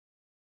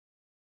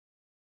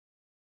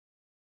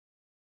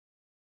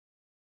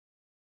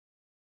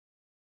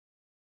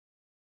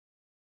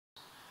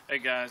Hey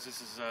guys,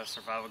 this is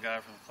Survival Guy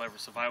from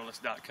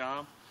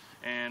CleverSurvivalist.com,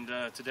 and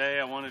today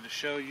I wanted to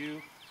show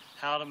you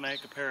how to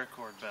make a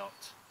paracord belt.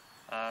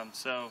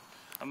 So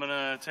I'm going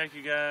to take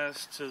you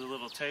guys to the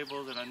little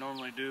table that I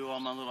normally do all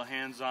my little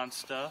hands-on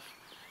stuff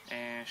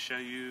and show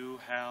you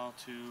how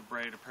to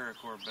braid a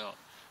paracord belt.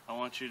 I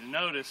want you to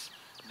notice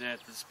that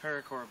this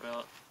paracord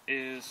belt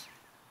is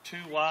too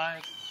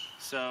wide,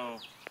 so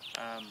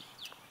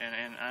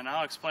and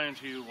I'll explain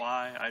to you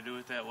why I do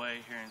it that way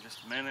here in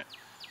just a minute.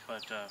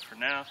 But for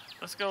now,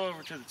 let's go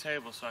over to the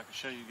table so I can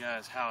show you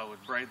guys how I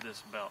would braid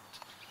this belt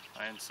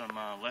and some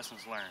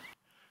lessons learned.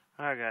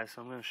 Alright guys,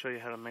 so I'm going to show you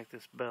how to make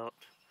this belt.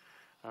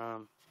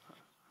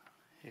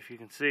 If you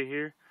can see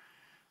here,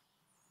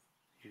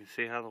 you can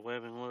see how the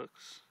webbing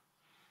looks.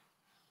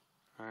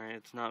 Alright,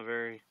 it's not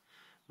very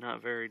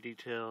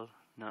detailed,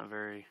 not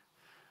very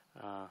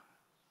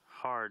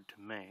hard to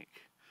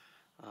make.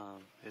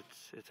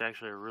 It's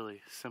actually a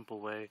really simple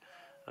way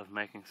of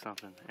making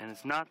something, and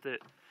it's not that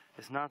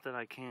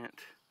I can't,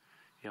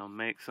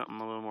 make something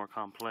a little more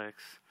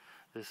complex.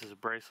 This is a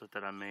bracelet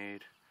that I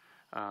made,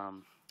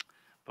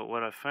 but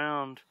what I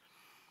found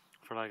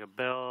for like a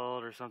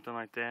belt or something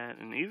like that,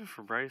 and even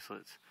for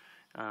bracelets,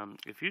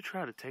 if you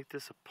try to take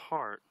this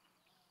apart,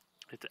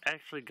 it's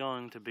actually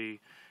going to be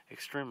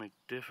extremely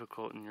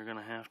difficult, and you're going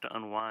to have to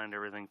unwind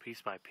everything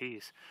piece by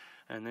piece,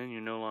 and then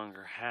you no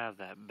longer have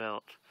that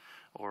belt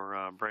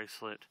or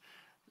bracelet,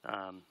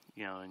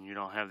 and you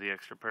don't have the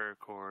extra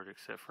paracord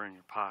except for in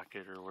your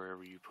pocket or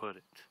wherever you put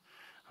it.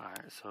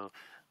 Alright, so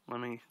let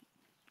me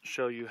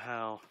show you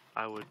how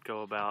I would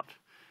go about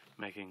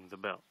making the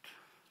belt.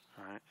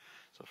 Alright,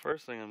 so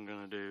first thing I'm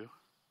going to do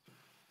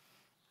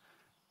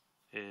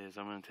is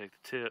I'm going to take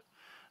the tip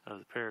of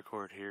the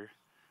paracord here.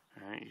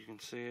 Alright, you can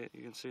see it.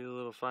 You can see the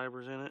little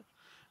fibers in it.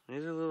 And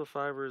these are little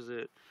fibers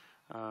that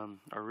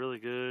are really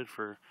good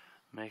for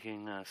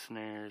making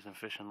snares and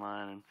fishing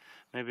line, and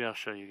maybe I'll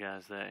show you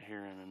guys that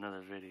here in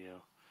another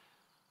video.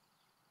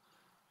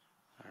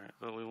 Alright,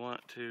 but we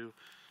want to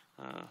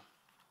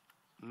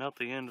melt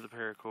the end of the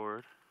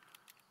paracord.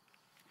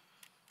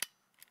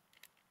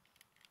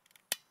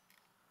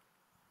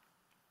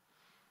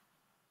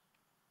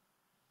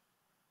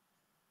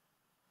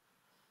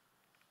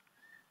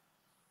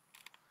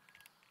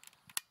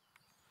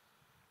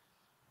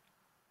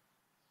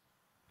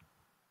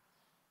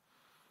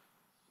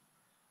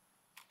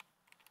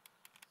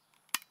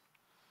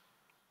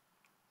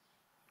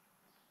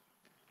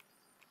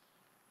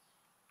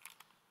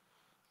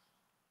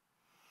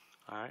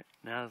 Alright,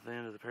 now that the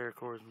end of the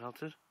paracord is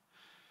melted,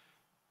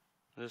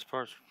 this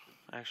part's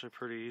actually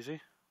pretty easy.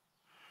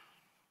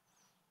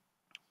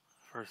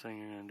 First thing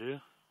you're going to do, you're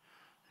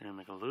going to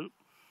make a loop.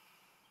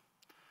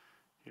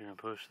 You're going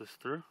to push this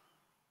through,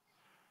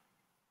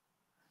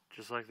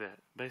 just like that.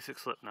 Basic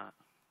slip knot,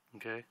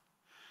 okay?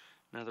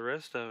 Now the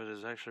rest of it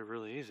is actually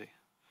really easy.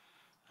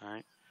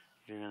 Alright,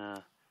 you're going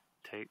to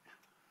take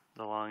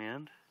the long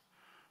end,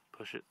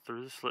 push it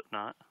through the slip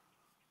knot,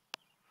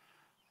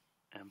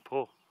 and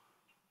pull.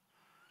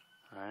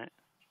 Alright,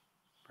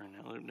 bring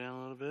that loop down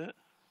a little bit,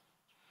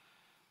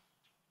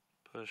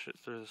 push it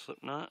through the slip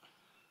knot,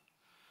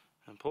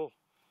 and pull.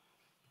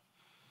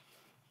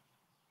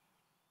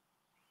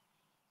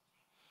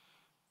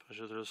 Push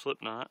it through the slip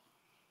knot,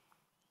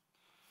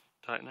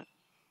 tighten it,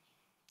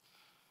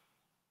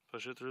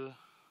 push it through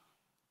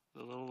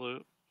the little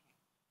loop,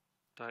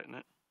 tighten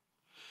it,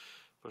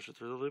 push it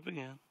through the loop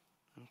again,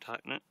 and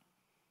tighten it.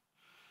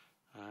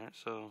 Alright,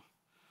 so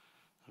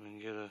I'm going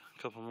to get a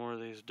couple more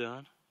of these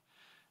done,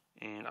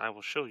 and I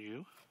will show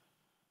you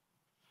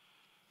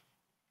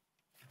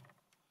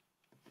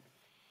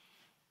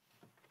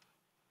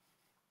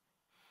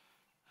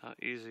how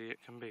easy it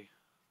can be.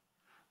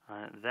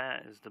 Alright,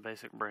 that is the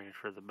basic braid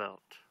for the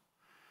belt.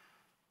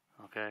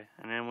 Okay,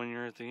 and then when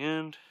you're at the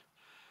end,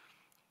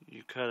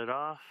 you cut it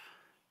off,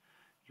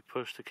 you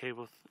push the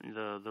cable,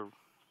 the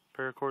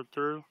paracord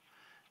through,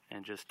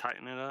 and just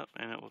tighten it up,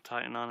 and it will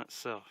tighten on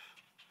itself.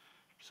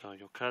 So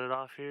you'll cut it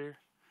off here,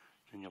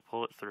 then you'll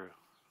pull it through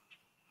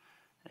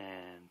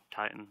and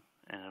tighten,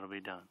 and it'll be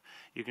done.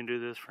 You can do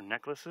this for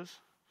necklaces,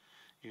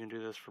 you can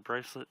do this for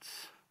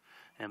bracelets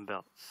and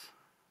belts.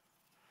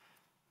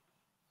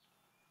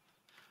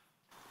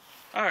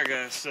 Alright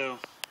guys, so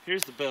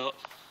here's the belt,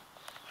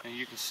 and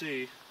you can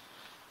see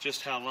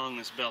just how long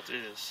this belt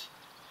is.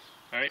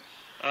 Alright,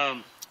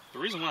 the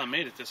reason why I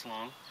made it this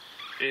long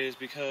is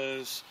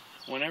because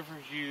whenever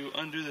you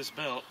undo this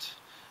belt,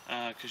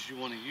 because you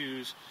want to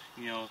use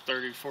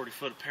 30-40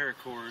 foot of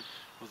paracord,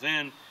 well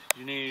then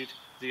you need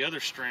the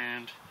other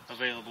strand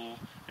available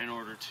in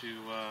order to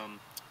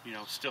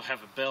still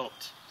have a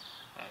belt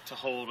to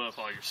hold up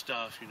all your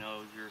stuff,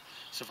 your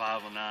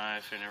survival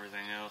knife and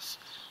everything else,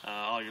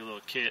 all your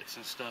little kits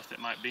and stuff that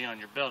might be on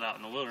your belt out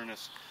in the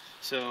wilderness.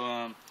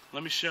 So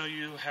let me show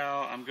you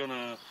how I'm going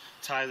to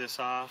tie this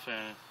off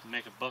and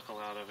make a buckle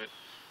out of it.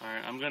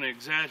 Alright, I'm going to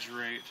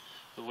exaggerate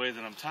the way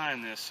that I'm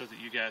tying this so that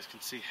you guys can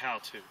see how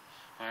to.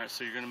 Alright,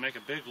 so you're going to make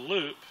a big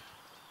loop,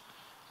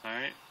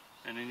 alright,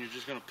 and then you're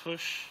just going to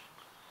push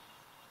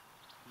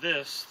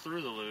this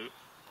through the loop,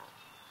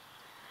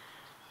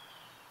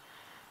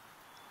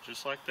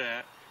 just like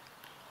that.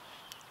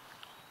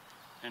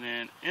 And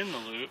then in the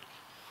loop,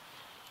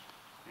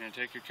 you're going to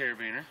take your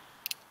carabiner.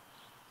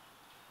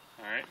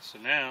 Alright, so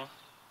now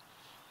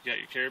you got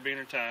your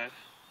carabiner tied,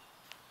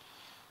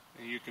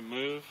 and you can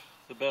move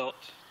the belt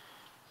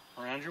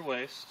around your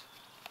waist,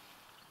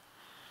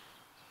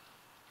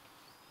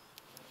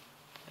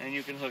 and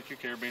you can hook your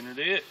carabiner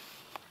to it.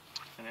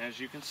 And as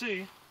you can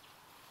see,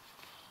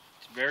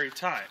 it's very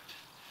tight.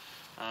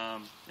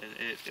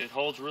 It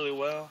holds really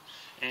well,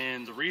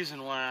 and the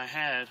reason why I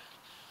had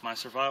my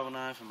survival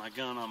knife and my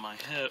gun on my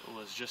hip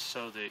was just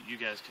so that you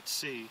guys could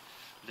see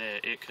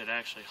that it could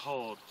actually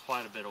hold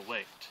quite a bit of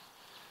weight.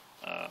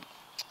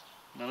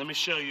 Now let me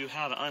show you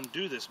how to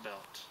undo this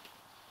belt.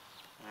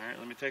 Alright,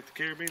 let me take the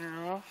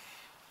carabiner off,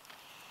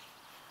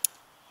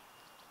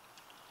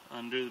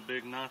 undo the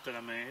big knot that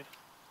I made.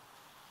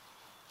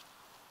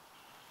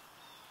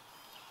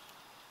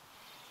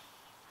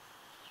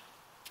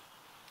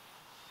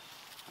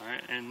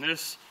 Alright, and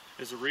this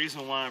is the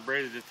reason why I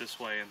braided it this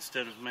way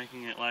instead of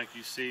making it like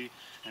you see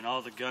in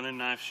all the gun and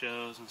knife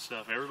shows and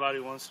stuff. Everybody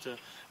wants to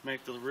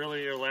make the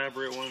really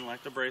elaborate one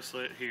like the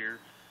bracelet here,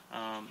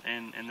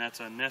 and that's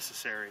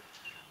unnecessary.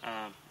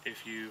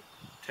 If you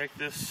take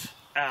this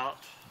out,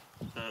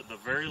 the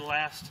very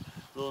last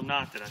little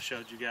knot that I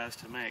showed you guys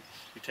to make,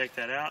 you take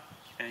that out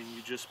and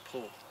you just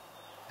pull,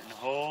 and the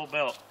whole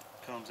belt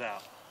comes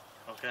out.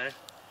 Okay?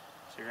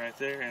 See right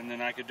there? And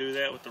then I could do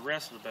that with the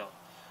rest of the belt.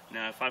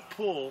 Now if I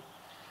pull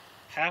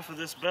half of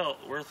this belt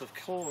worth of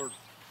cord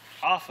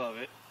off of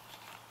it,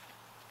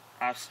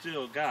 I've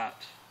still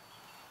got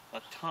a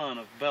ton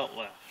of belt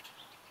left.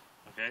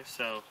 Okay,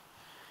 so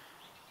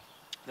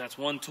that's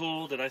one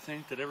tool that I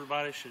think that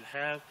everybody should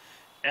have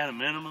at a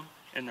minimum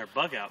in their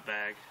bug out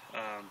bag.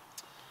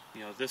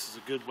 You know, this is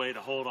a good way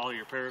to hold all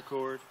your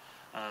paracord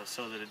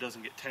so that it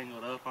doesn't get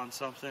tangled up on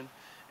something,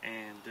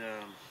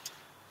 and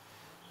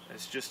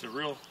it's just a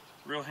real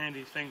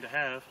handy thing to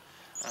have.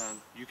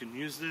 You can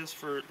use this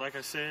for, like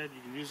I said,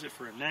 you can use it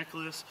for a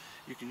necklace.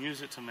 You can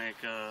use it to make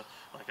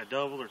like a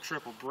double or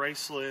triple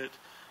bracelet.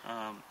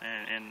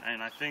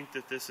 And I think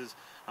that this is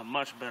a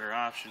much better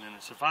option in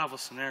a survival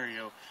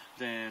scenario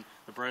than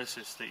the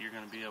bracelets that you're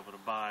going to be able to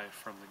buy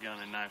from the gun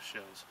and knife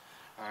shows.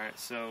 Alright,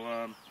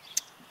 so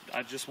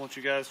I just want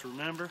you guys to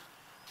remember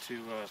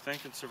to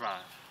think and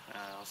survive.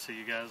 I'll see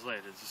you guys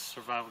later. This is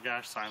Survival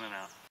Guy signing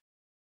out.